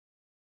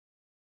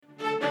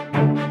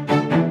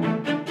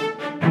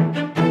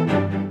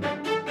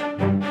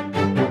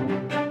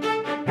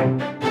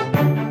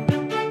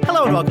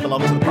welcome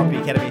along to the Property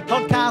Academy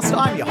podcast.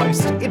 I'm your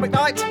host, Ed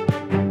McKnight.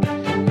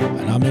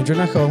 And I'm Andrew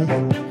Nicol.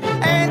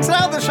 And today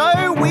on the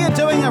show, we are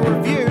doing a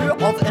review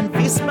of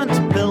Investment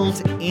Build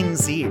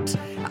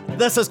NZ.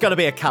 This is going to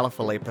be a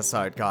colourful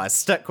episode, guys.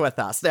 Stick with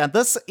us. Now,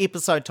 this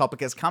episode topic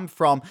has come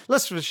from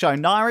listener of the show,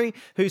 Nairi,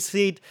 who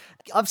said,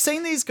 I've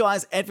seen these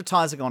guys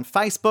advertising on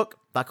Facebook.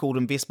 They're called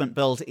Investment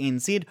Build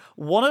NZ.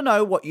 Want to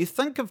know what you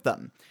think of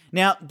them.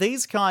 Now,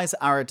 these guys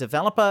are a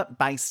developer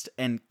based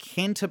in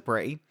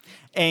Canterbury,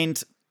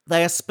 and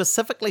they are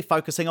specifically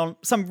focusing on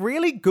some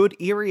really good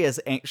areas,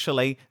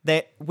 actually,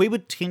 that we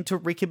would tend to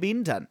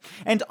recommend in.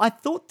 And I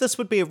thought this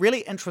would be a really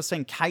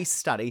interesting case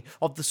study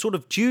of the sort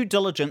of due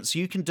diligence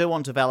you can do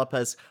on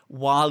developers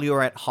while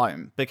you're at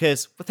home.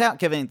 Because without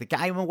giving the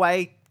game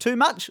away too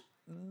much,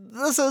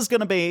 this is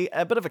going to be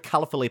a bit of a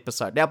colourful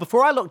episode. Now,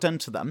 before I looked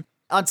into them,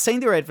 I'd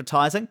seen their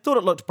advertising, thought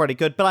it looked pretty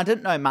good, but I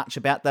didn't know much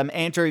about them.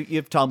 Andrew,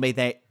 you've told me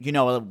that you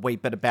know a wee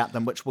bit about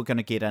them, which we're going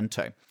to get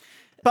into.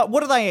 But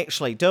what are they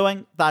actually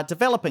doing? They're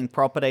developing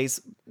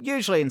properties,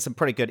 usually in some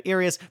pretty good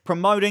areas,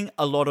 promoting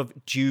a lot of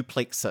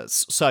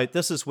duplexes. So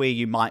this is where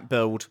you might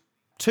build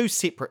two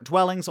separate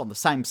dwellings on the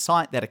same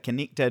site that are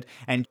connected,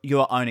 and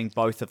you're owning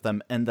both of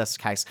them in this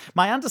case.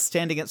 My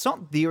understanding, it's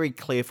not very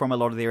clear from a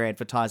lot of their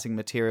advertising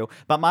material,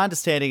 but my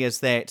understanding is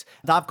that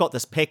they've got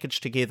this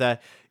package together.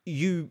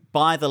 You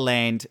buy the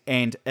land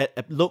and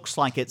it looks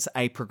like it's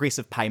a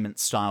progressive payment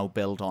style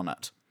build on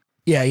it.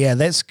 Yeah,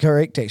 that's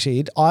correct, actually,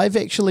 Ed. I've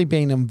actually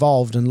been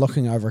involved in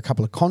looking over a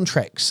couple of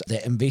contracts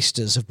that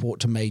investors have brought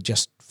to me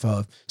just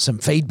for some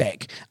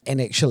feedback. And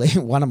actually,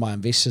 one of my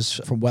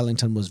investors from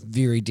Wellington was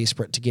very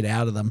desperate to get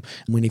out of them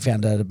when he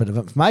found out a bit of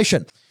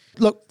information.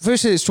 Look,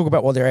 firstly, let's talk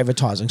about what they're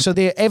advertising. So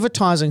they're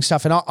advertising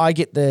stuff, and I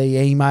get the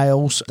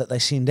emails that they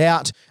send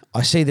out.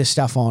 I see this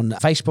stuff on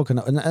Facebook and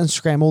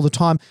Instagram all the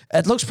time.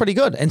 It looks pretty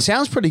good and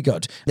sounds pretty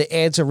good. The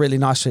ads are really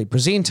nicely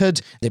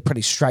presented. They're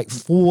pretty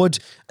straightforward.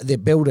 They're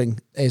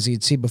building, as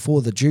you'd said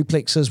before, the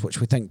duplexes,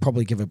 which we think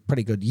probably give a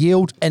pretty good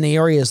yield in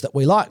areas that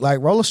we like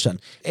Rolleston.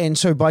 And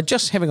so by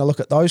just having a look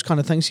at those kind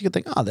of things, you could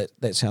think, oh,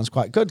 that sounds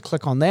quite good.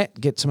 Click on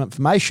that, get some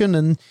information,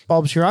 and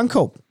Bob's your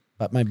uncle.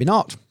 But maybe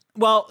not.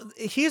 Well,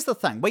 here's the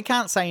thing. We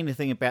can't say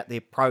anything about their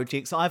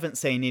projects. I haven't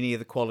seen any of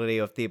the quality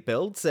of their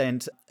builds.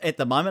 And at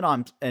the moment,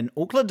 I'm in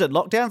Auckland in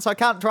lockdown, so I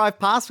can't drive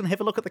past and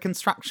have a look at the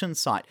construction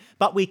site.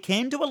 But we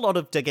can do a lot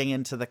of digging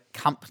into the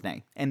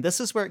company. And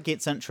this is where it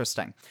gets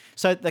interesting.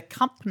 So the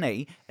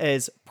company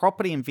is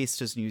Property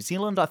Investors New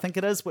Zealand, I think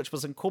it is, which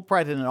was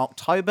incorporated in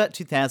October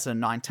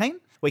 2019.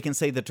 We can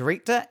see the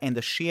director and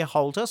the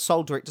shareholder,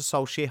 sole director,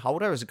 sole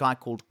shareholder, is a guy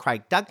called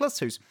Craig Douglas,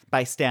 who's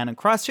based down in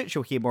Christchurch.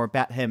 You'll hear more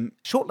about him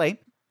shortly.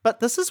 But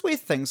this is where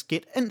things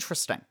get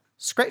interesting.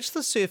 Scratch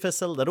the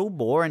surface a little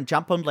more and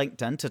jump on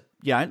LinkedIn to,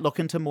 look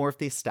into more of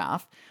their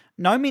staff.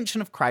 No mention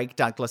of Craig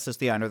Douglas as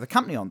the owner of the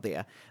company on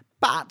there.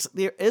 But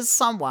there is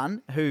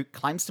someone who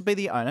claims to be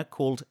the owner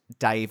called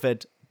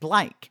David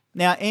Blake.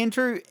 Now,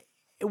 Andrew,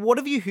 what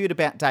have you heard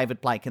about David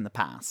Blake in the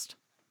past?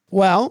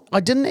 Well, I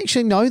didn't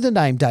actually know the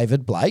name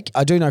David Blake.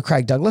 I do know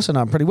Craig Douglas, and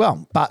I know him pretty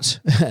well. But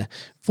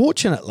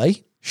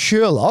fortunately,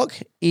 Sherlock,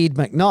 Ed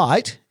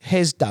McKnight,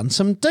 has done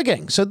some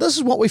digging. So this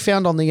is what we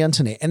found on the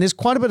internet. And there's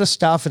quite a bit of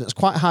stuff, and it's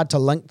quite hard to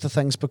link to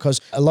things because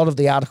a lot of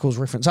the articles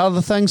reference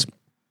other things.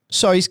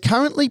 So he's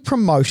currently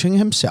promoting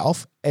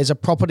himself as a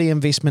property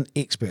investment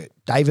expert,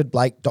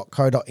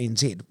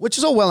 davidblake.co.nz, which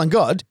is all well and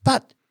good,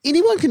 but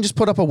anyone can just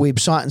put up a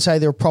website and say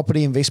they're a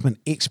property investment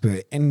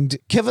expert. And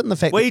given the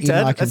fact we that Ed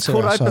and I it's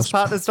called ourselves,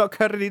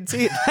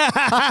 opuspartners.co.nz.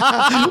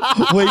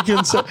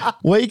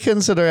 we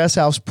consider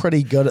ourselves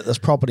pretty good at this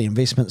property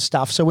investment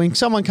stuff. So when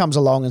someone comes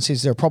along and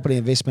says they're a property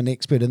investment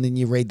expert and then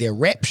you read their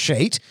rap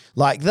sheet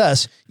like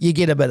this, you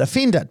get a bit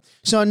offended.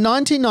 So in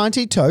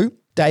 1992,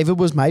 David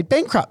was made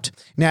bankrupt.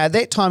 Now, at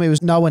that time, he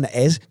was known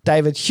as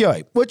David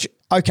Huey, which,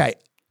 okay,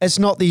 it's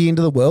not the end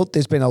of the world.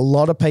 There's been a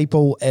lot of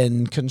people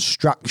in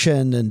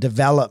construction and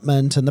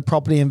development and the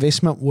property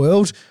investment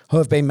world who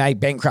have been made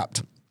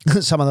bankrupt.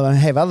 Some of them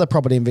have other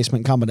property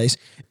investment companies.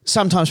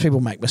 Sometimes people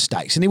make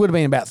mistakes. And he would have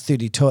been about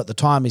 32 at the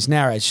time. He's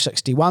now age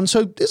 61.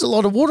 So there's a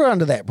lot of water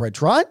under that bridge,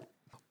 right?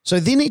 So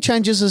then he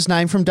changes his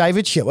name from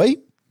David Huey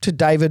to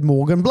David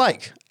Morgan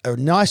Blake. A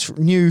nice,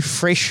 new,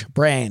 fresh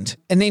brand.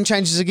 And then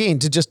changes again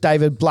to just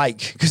David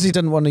Blake because he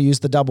didn't want to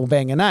use the double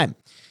banger name.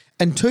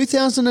 In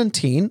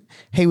 2010,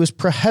 he was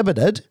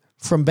prohibited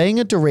from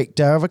being a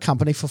director of a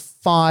company for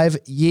 5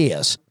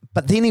 years.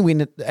 But then he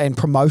went and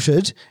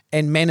promoted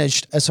and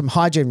managed some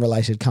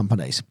hygiene-related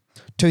companies.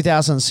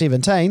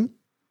 2017,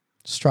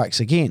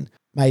 strikes again,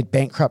 made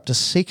bankrupt a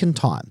second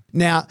time.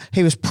 Now,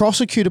 he was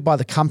prosecuted by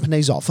the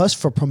Companies Office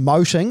for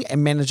promoting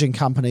and managing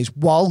companies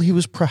while he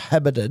was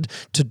prohibited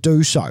to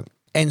do so.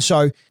 And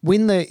so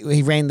when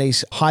he ran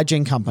these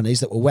hygiene companies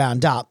that were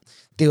wound up,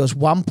 there was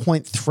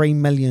 $1.3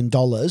 million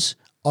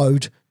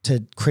owed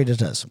to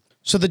creditors.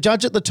 So the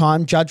judge at the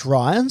time, Judge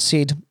Ryan,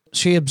 said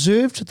she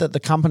observed that the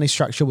company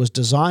structure was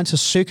designed to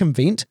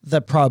circumvent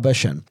the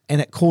prohibition and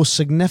it caused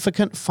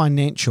significant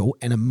financial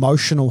and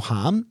emotional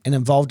harm and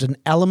involved an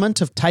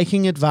element of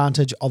taking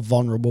advantage of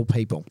vulnerable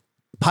people.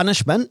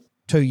 Punishment,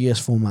 2 years,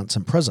 4 months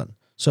in prison.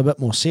 So a bit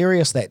more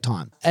serious that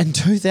time. In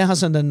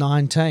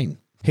 2019,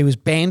 he was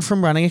banned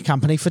from running a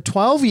company for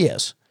 12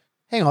 years.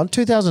 Hang on,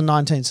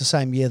 2019 is the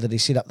same year that he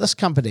set up this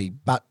company,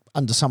 but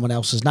under someone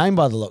else's name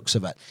by the looks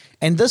of it.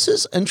 And this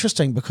is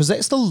interesting because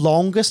that's the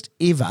longest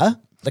ever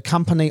the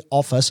company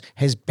office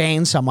has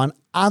banned someone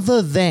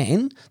other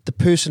than the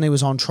person he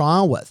was on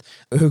trial with,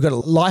 who got a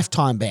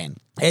lifetime ban.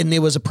 And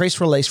there was a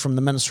press release from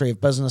the Ministry of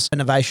Business,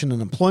 Innovation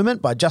and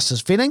Employment by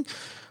Justice Fenning,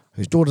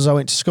 whose daughters I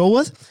went to school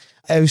with,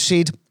 who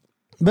said,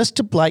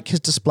 Mr. Blake has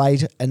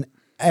displayed an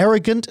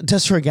arrogant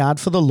disregard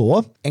for the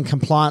law and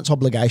compliance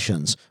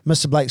obligations.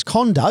 Mr. Blake's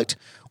conduct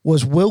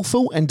was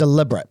willful and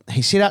deliberate.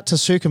 He set out to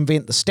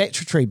circumvent the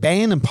statutory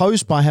ban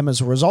imposed by him as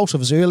a result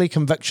of his early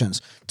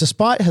convictions.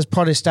 Despite his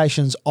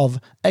protestations of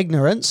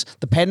ignorance,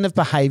 the pattern of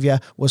behaviour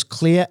was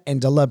clear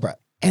and deliberate.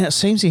 And it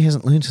seems he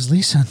hasn't learned his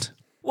lesson.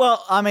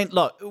 Well, I mean,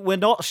 look, we're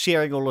not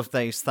sharing all of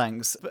these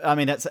things. I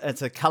mean, it's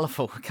a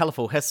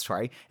colourful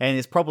history, and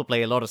there's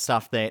probably a lot of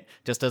stuff that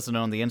just isn't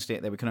on the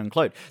internet that we can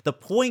include. The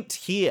point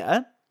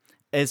here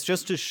is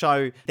just to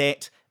show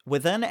that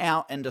within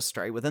our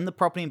industry, within the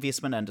property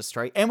investment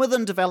industry, and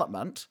within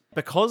development,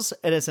 because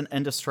it is an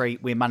industry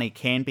where money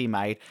can be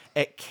made,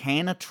 it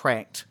can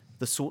attract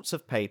the sorts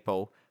of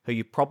people who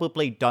you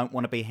probably don't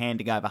want to be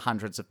handing over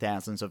hundreds of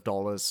thousands of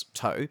dollars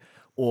to,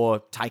 or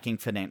taking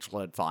financial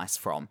advice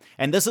from.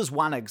 And this is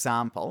one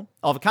example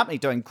of a company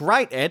doing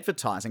great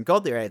advertising.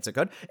 God, their ads are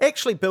good.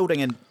 Actually building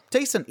in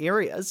decent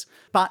areas,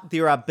 but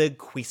there are big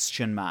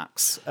question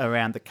marks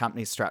around the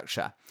company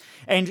structure.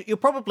 And you're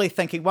probably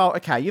thinking, well,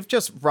 okay, you've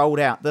just rolled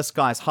out this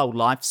guy's whole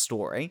life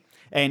story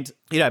and,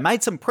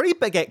 made some pretty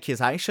big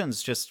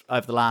accusations just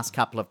over the last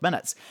couple of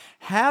minutes.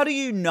 How do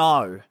you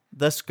know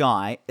this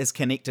guy is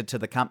connected to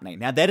the company?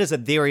 Now, that is a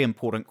very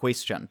important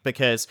question,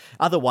 because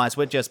otherwise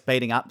we're just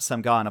beating up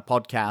some guy on a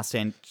podcast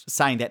and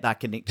saying that they're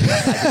connected,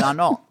 but they're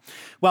not.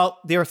 Well,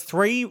 there are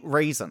 3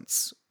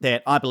 reasons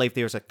that I believe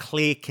there is a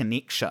clear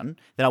connection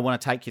that I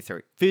want to take you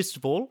through. First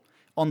of all,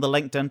 on the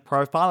LinkedIn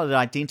profile, it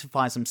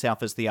identifies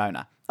himself as the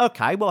owner.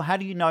 Okay, well, how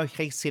do you know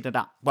he set it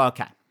up? Well,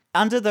 okay.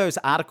 Under those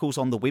articles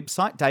on the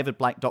website,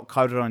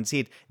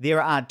 davidblake.co.nz,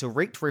 there are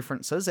direct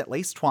references, at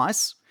least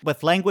twice,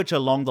 with language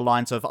along the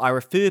lines of, I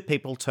refer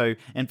people to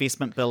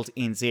Investment Build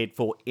NZ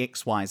for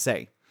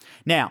XYZ.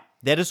 Now,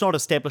 that is not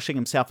establishing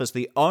himself as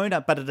the owner,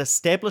 but it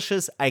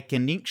establishes a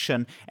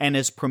connection and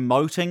is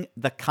promoting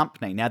the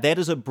company. Now, that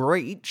is a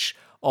breach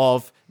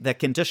of the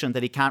condition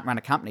that he can't run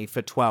a company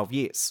for 12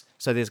 years.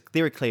 So there's a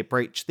very clear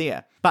breach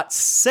there. But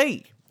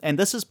C, and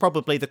this is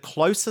probably the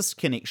closest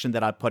connection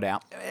that I put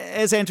out.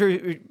 As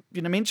Andrew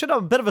mentioned, I'm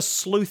a bit of a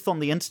sleuth on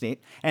the internet.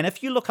 And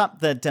if you look up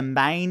the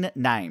domain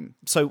name,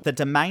 so the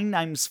domain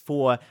names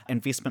for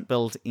Investment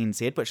Build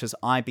NZ, which is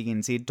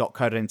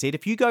ibnz.co.nz,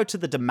 if you go to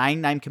the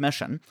Domain Name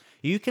Commission,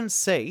 you can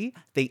see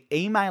the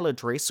email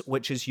address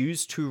which is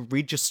used to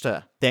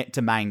register that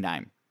domain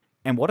name.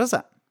 And what is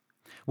it?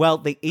 Well,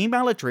 the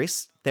email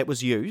address that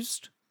was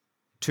used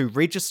to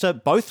register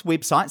both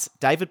websites,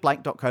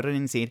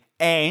 davidblake.co.nz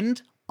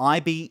and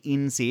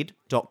ibnz.co.nz,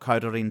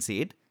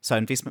 so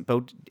Investment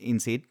Build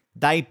NZ,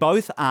 they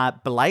both are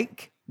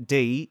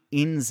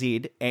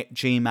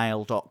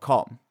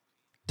blakednz@gmail.com.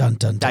 Dun, dun,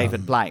 dun.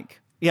 David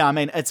Blake. Yeah, I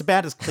mean, it's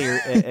about as clear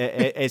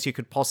as you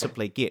could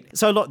possibly get.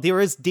 So look,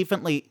 there is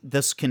definitely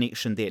this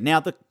connection there. Now,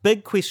 the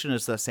big question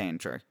is this,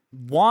 Andrew.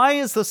 Why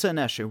is this an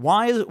issue?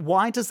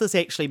 Why does this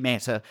actually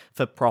matter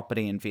for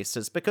property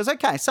investors? Because,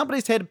 okay,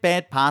 somebody's had a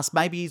bad past.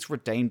 Maybe he's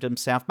redeemed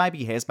himself. Maybe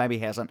he has, maybe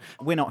he hasn't.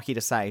 We're not here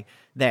to say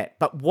that.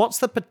 But what's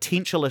the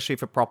potential issue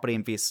for property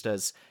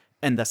investors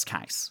in this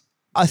case?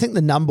 I think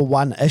the number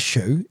one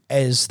issue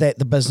is that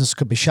the business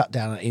could be shut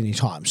down at any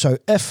time. So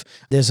if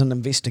there's an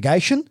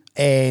investigation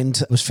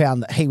and it was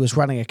found that he was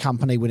running a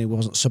company when he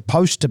wasn't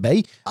supposed to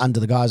be under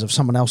the guise of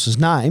someone else's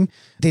name,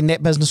 then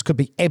that business could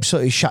be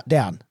absolutely shut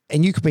down.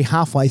 And you could be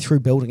halfway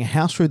through building a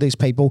house through these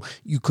people.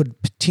 You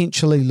could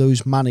potentially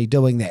lose money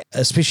doing that,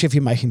 especially if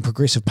you're making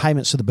progressive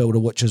payments to the builder,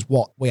 which is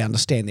what we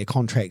understand their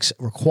contracts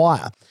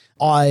require.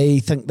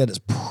 I think that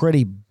it's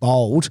pretty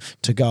bold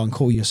to go and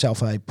call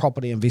yourself a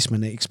property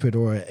investment expert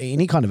or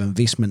any kind of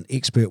investment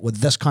expert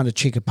with this kind of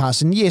checkered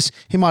past. And yes,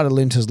 he might have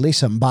learned his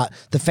lesson, but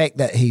the fact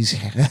that he's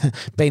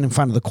been in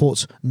front of the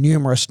courts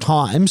numerous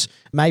times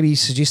maybe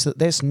suggests that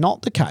that's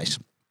not the case.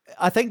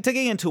 I think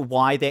digging into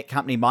why that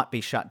company might be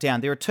shut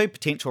down, there are 2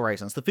 potential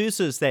reasons. The first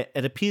is that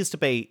it appears to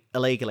be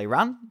illegally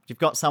run. You've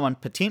got someone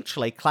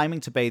potentially claiming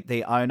to be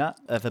the owner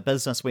of a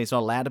business where he's not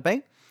allowed to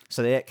be.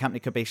 So that company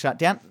could be shut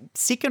down.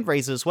 Second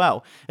reason as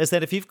well is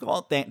that if you've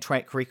got that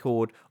track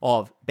record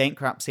of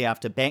bankruptcy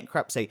after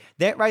bankruptcy,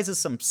 that raises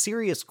some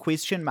serious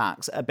question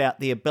marks about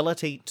the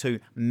ability to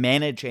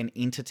manage an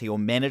entity or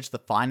manage the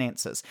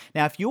finances.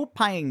 Now, if you're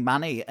paying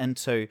money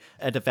into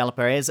a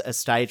developer as a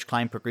stage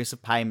claim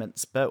progressive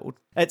payments build,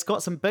 it's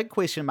got some big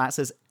question marks.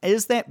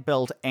 Is that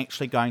build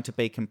actually going to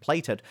be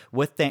completed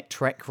with that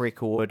track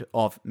record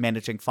of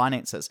managing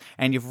finances?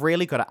 And you've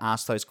really got to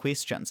ask those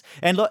questions.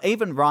 And look,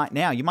 even right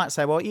now, you might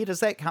say, well,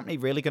 is that company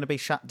really going to be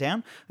shut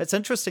down? It's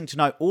interesting to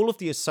know all of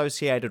the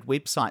associated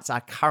websites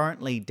are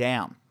currently permanently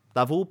down.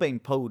 They've all been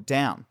pulled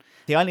down.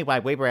 The only way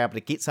we were able to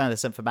get some of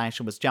this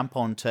information was jump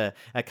onto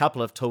a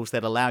couple of tools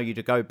that allow you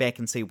to go back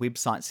and see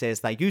websites as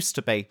they used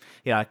to be,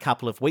 a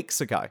couple of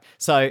weeks ago.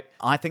 So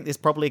I think there's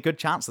probably a good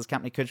chance this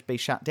company could be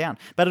shut down.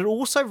 But it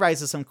also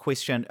raises some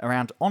question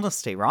around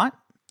honesty, right?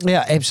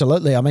 Yeah,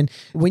 absolutely. I mean,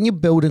 when you're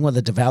building with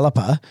a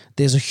developer,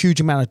 there's a huge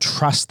amount of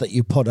trust that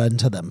you put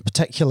into them,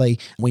 particularly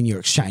when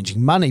you're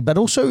exchanging money, but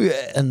also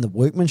in the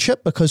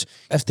workmanship, because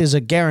if there's a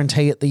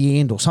guarantee at the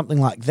end or something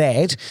like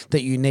that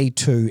you need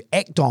to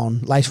act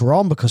on later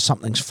on because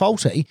something's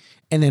faulty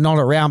and they're not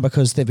around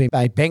because they've been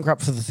made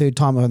bankrupt for the third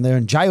time and they're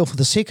in jail for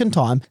the second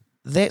time,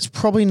 that's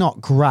probably not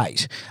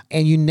great.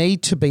 And you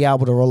need to be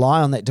able to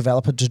rely on that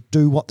developer to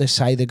do what they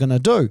say they're going to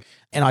do.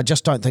 And I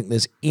just don't think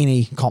there's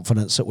any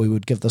confidence that we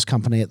would give this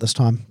company at this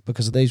time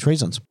because of these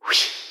reasons.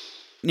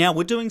 Now,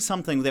 we're doing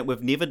something that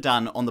we've never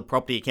done on the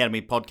Property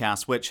Academy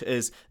podcast, which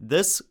is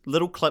this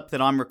little clip that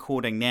I'm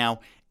recording now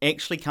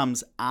actually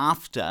comes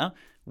after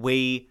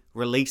we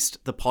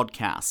released the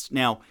podcast.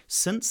 Now,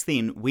 since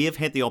then, we have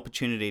had the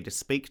opportunity to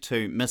speak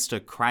to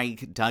Mr.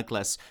 Craig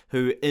Douglas,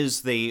 who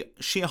is the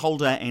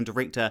shareholder and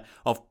director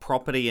of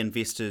Property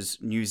Investors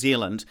New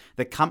Zealand,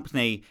 the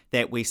company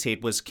that we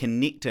said was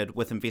connected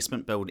with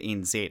Investment Build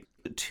NZ.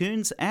 It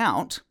turns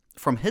out,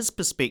 from his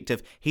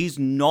perspective, he's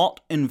not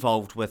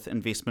involved with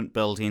Investment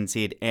Build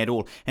NZ at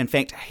all. In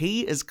fact,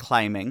 he is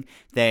claiming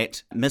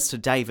that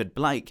Mr. David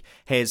Blake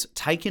has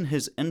taken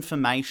his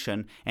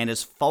information and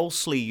is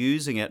falsely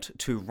using it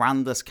to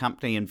run this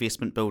company,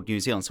 Investment Build New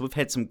Zealand. So we've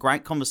had some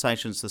great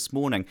conversations this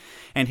morning,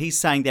 and he's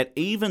saying that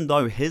even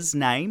though his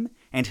name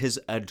and his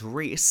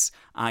address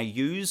are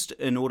used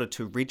in order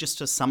to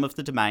register some of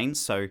the domains,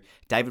 so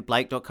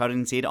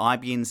davidblake.co.nz,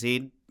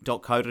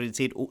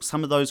 ibnz.co.nz,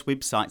 some of those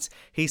websites,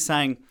 he's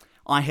saying,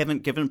 I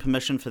haven't given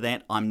permission for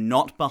that, I'm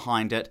not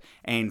behind it,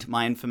 and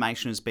my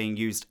information is being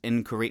used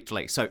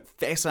incorrectly. So,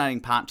 fascinating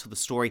part to the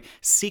story.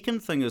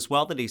 Second thing as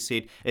well that he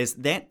said is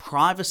that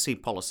privacy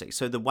policy.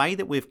 So the way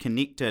that we've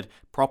connected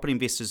Property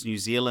Investors New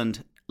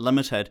Zealand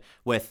Limited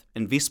with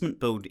Investment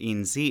Build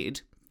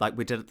NZ, like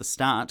we did at the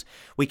start,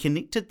 we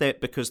connected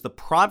that because the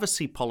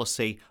privacy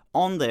policy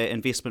on the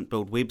Investment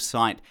Build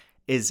website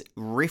is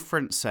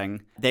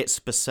referencing that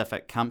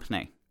specific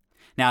company.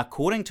 Now,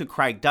 according to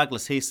Craig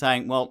Douglas, he's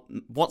saying, well,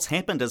 what's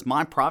happened is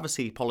my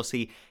privacy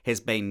policy has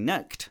been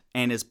nicked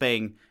and is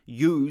being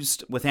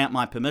used without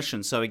my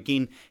permission. So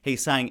again,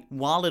 he's saying,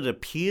 while it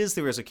appears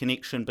there is a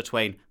connection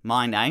between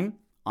my name,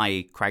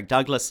 i.e. Craig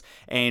Douglas,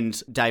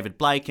 and David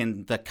Blake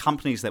and the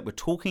companies that we're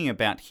talking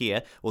about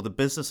here, or the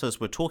businesses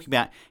we're talking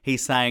about,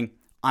 he's saying,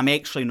 I'm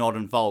actually not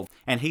involved.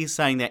 And he's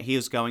saying that he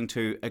is going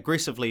to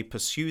aggressively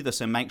pursue this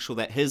and make sure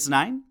that his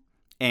name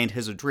and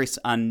his address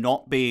are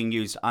not being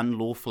used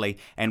unlawfully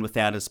and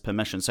without his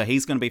permission. So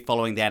he's going to be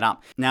following that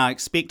up. Now, I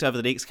expect over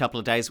the next couple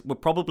of days, we're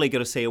probably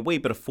going to see a wee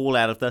bit of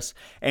fallout of this,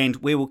 and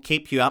we will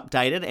keep you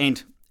updated.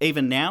 And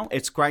even now,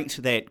 it's great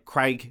that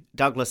Craig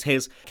Douglas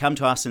has come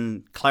to us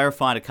and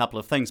clarified a couple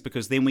of things,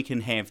 because then we can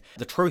have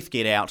the truth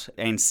get out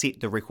and set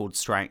the record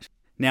straight.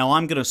 Now,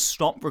 I'm going to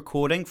stop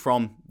recording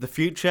from the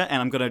future,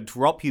 and I'm going to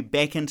drop you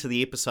back into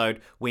the episode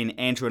when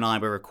Andrew and I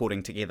were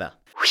recording together.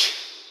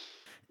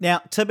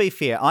 Now, to be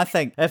fair, I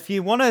think if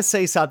you want to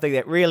see something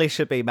that really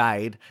should be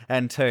made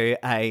into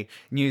a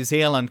New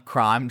Zealand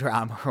crime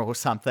drama or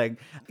something,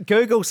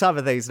 Google some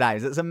of these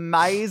names. It's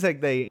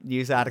amazing the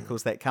news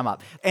articles that come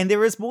up. And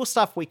there is more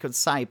stuff we could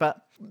say,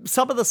 but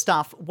some of the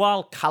stuff,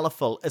 while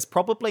colourful, is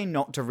probably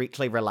not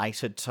directly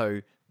related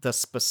to the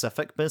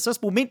specific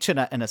business. We'll mention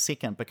it in a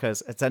second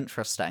because it's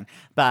interesting.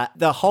 But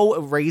the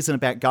whole reason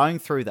about going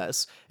through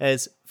this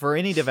is for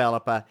any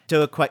developer,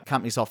 do a quick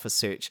Companies Office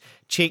search.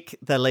 Check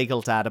the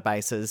legal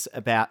databases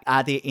about,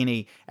 are there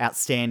any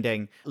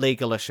outstanding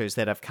legal issues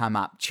that have come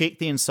up? Check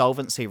the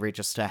insolvency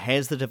register.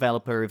 Has the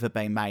developer ever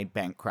been made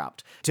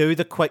bankrupt? Do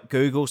the quick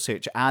Google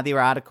search. Are there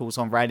articles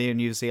on Radio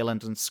New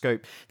Zealand and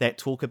Scoop that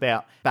talk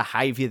about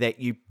behaviour that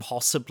you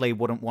possibly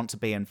wouldn't want to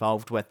be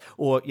involved with?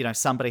 Or,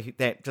 somebody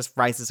that just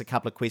raises a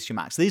couple of question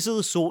marks. These are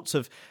the sorts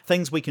of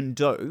things we can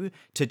do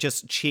to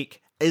just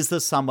check, is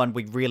this someone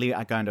we really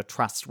are going to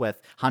trust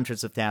with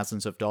hundreds of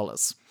thousands of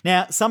dollars?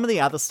 Now, some of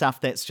the other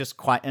stuff that's just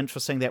quite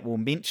interesting that we'll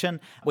mention,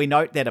 we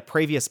note that a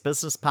previous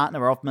business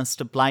partner of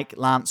Mr. Blake,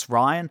 Lance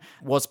Ryan,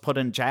 was put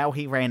in jail.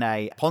 He ran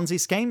a Ponzi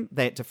scheme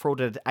that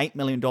defrauded $8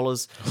 million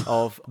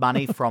of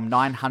money from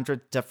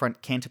 900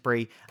 different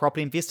Canterbury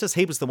property investors.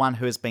 He was the one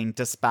who has been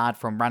disbarred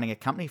from running a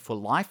company for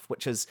life,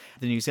 which is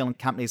the New Zealand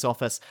Companies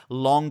Office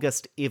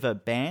longest ever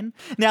ban.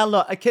 Now,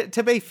 look,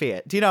 to be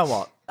fair, do you know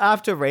what?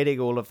 After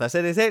reading all of this,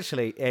 it is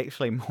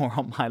actually more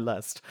on my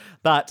list,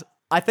 but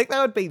I think they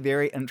would be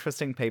very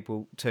interesting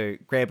people to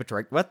grab a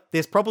drink with.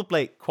 There's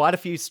probably quite a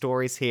few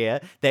stories here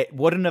that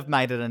wouldn't have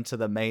made it into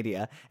the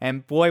media,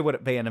 and boy, would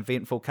it be an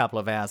eventful couple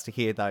of hours to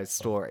hear those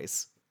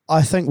stories.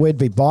 I think we'd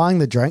be buying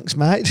the drinks,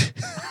 mate.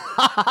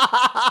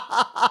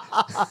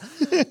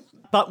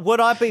 But would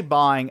I be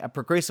buying a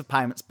progressive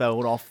payments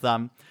bill off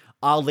them?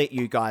 I'll let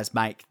you guys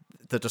make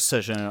the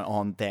decision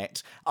on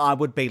that, I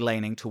would be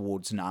leaning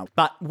towards no.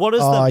 But what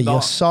is Oh, the...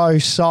 you're so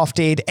soft,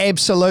 Ed.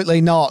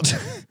 Absolutely not.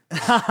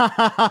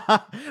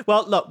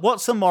 Well, look,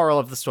 what's the moral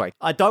of the story?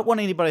 I don't want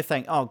anybody to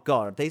think, oh,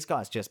 God, these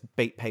guys just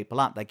beat people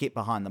up. They get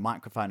behind the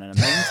microphone and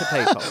are mean to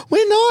people.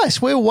 We're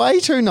nice. We're way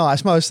too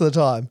nice most of the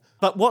time.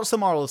 But what's the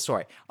moral of the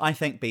story? I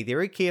think be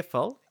very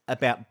careful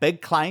about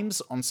big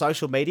claims on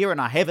social media, and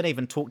I haven't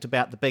even talked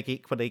about the big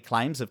equity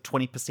claims of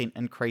 20%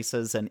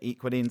 increases in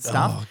equity and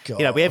stuff. Oh, God.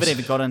 You know, we haven't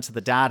even got into the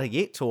data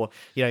yet, or,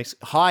 you know,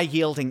 high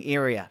yielding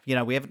area. You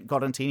know, we haven't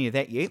got into any of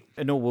that yet,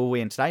 nor will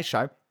we in today's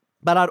show.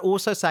 But I'd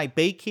also say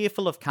be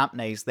careful of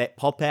companies that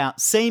pop out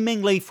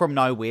seemingly from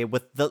nowhere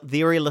with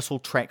very little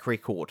track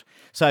record.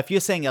 So if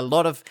you're seeing a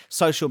lot of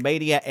social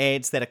media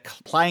ads that are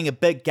playing a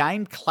big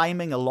game,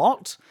 claiming a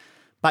lot,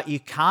 but you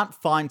can't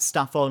find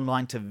stuff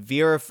online to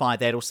verify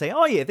that or say,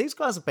 oh yeah, these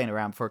guys have been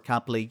around for a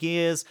couple of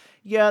years.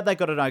 Yeah, they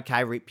got an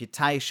okay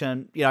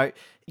reputation. You know,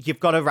 you've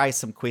got to raise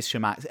some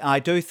question marks. And I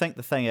do think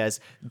the thing is,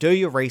 do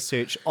your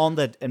research on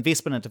the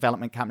investment and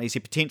development companies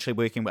you're potentially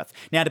working with.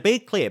 Now, to be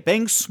clear,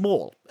 being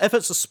small, if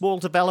it's a small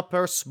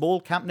developer, a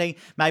small company,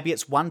 maybe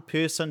it's one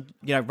person,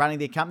 you know, running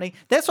their company,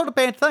 that's not a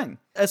bad thing.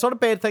 It's not a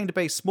bad thing to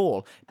be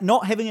small.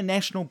 Not having a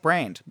national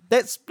brand,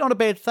 that's not a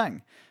bad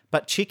thing.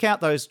 But check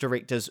out those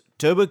directors,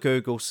 do a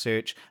Google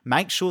search,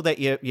 make sure that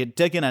you're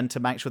digging in to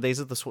make sure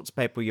these are the sorts of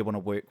people you want to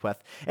work with.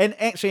 And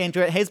actually,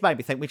 Andrew, it has made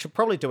me think we should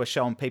probably do a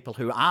show on people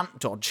who aren't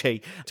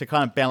dodgy to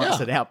kind of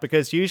balance it out,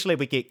 because usually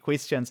we get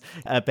questions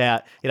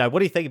about, you know, what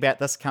do you think about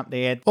this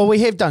company ad? Well, we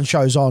have done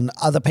shows on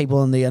other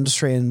people in the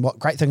industry and what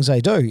great things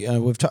they do. You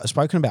know, we've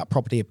spoken about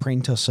Property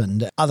Apprentice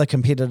and other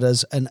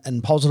competitors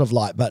in positive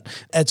light, but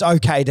it's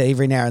okay to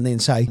every now and then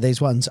say these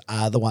ones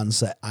are the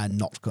ones that are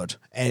not good.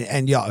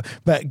 And you know,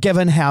 but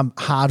given how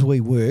hard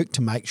we work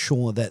to make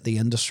sure that the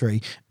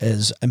industry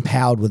is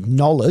empowered with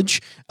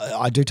knowledge,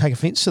 I do take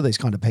offence to these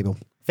kind of people.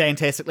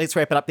 Fantastic. Let's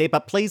wrap it up there.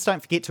 But please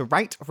don't forget to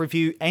rate,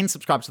 review, and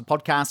subscribe to the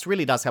podcast. It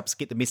really does help us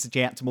get the message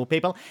out to more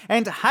people.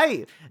 And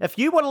hey, if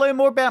you want to learn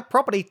more about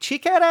property,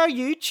 check out our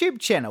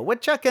YouTube channel. We're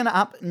chucking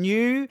up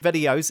new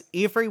videos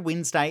every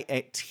Wednesday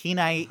at 10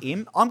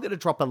 a.m. I'm going to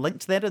drop a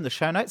link to that in the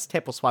show notes.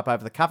 Tap or swipe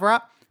over the cover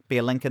up. Be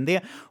a link in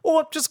there.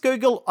 Or just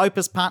Google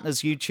Opus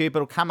Partners YouTube.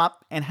 It'll come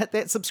up, and hit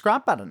that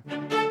subscribe button.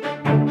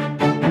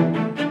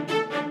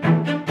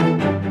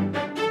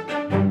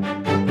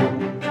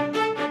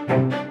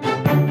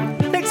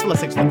 Thanks for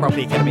listening to the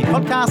Property Academy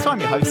podcast. I'm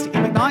your host,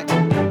 Ian McKnight.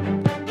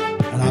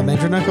 And I'm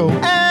Andrew Nicol.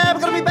 And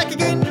we're going to be back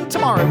again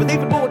tomorrow with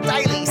even more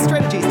daily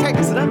strategies,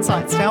 tactics, and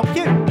insights to help you